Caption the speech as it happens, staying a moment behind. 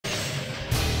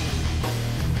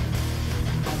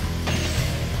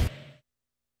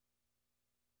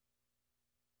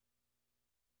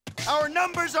Our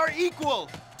numbers are equal!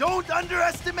 Don't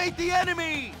underestimate the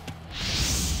enemy!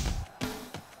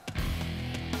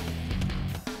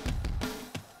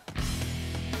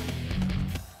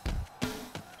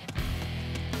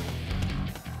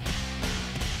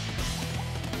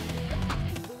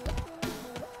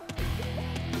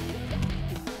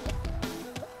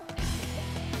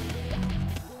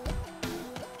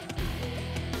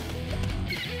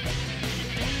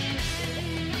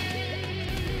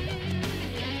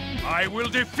 I will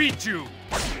defeat you!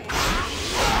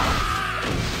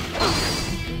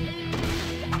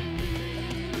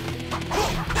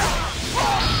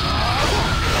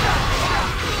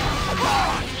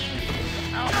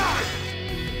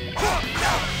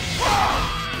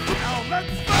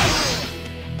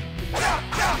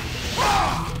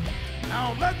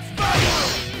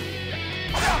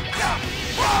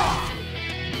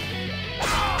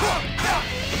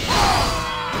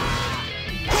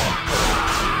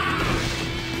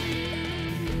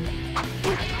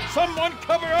 Someone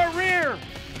cover our rear!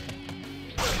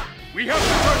 We have to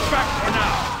turn back for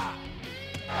now!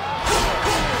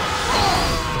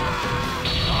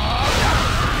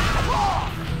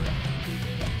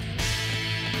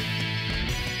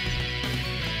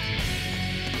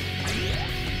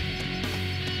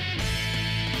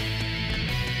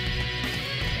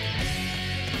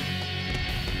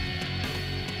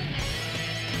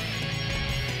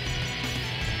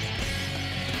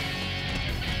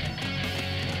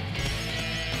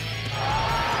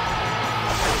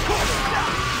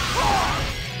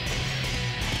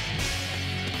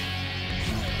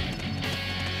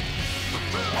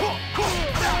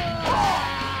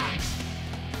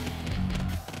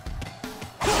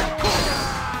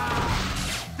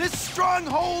 This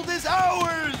stronghold is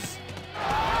ours!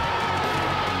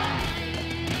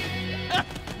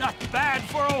 Not bad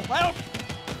for a whelp!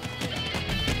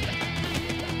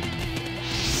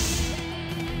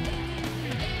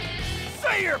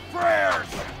 Say your prayers!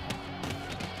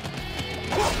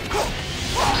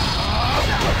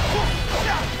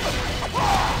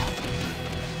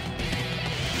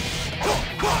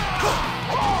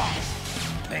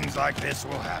 Things like this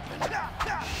will happen.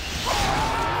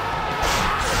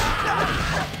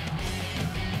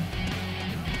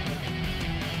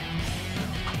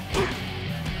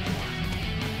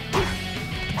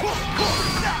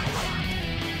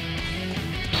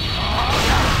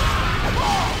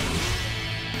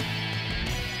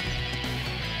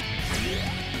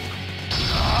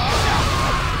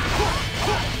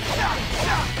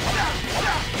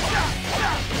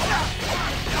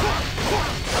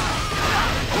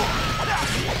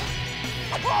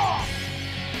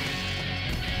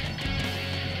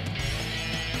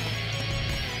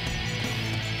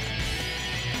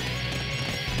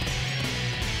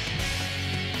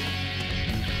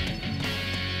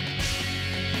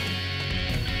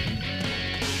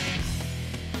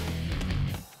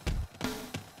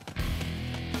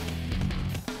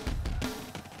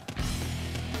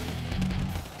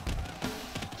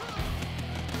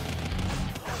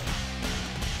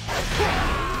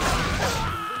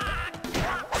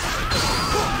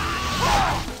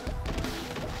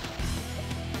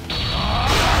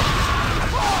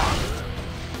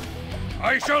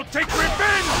 I shall take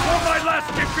revenge for my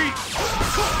last defeat!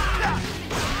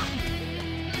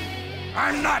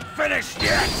 I'm not finished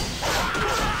yet!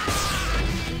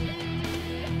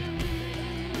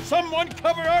 Someone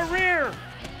cover our rear!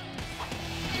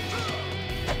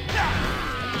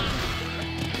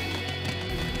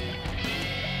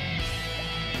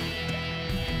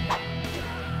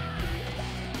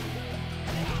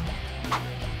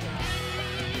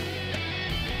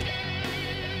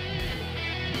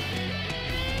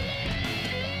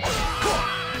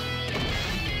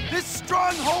 This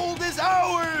stronghold is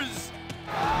ours!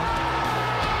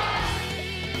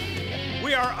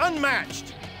 We are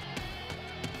unmatched!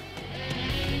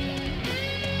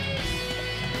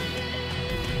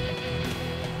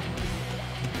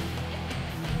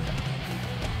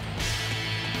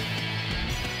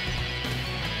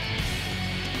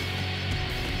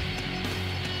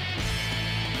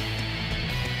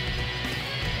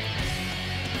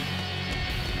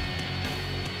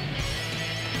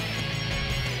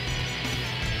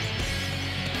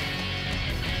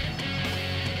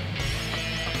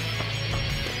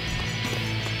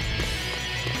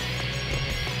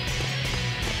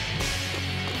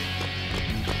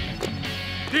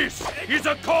 This is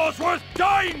a cause worth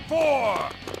dying for!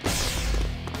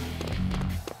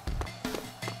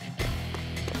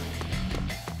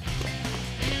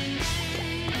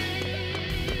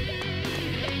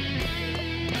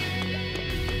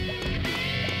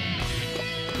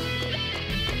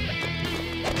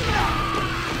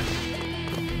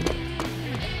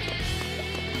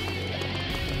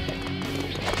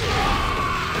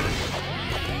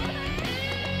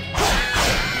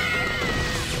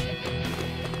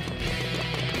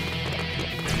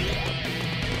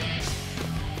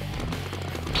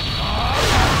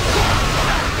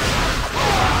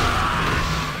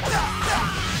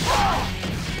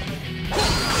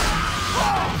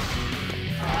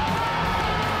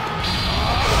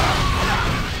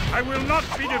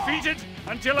 not be defeated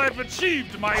until I've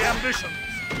achieved my ambitions.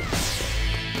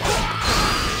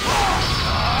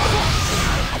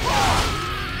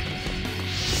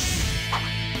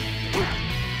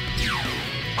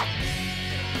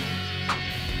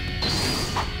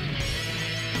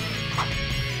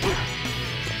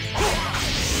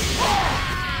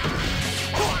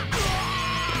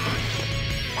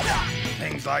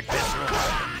 Things like this will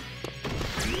happen.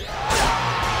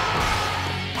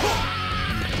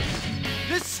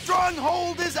 This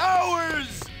stronghold is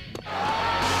ours!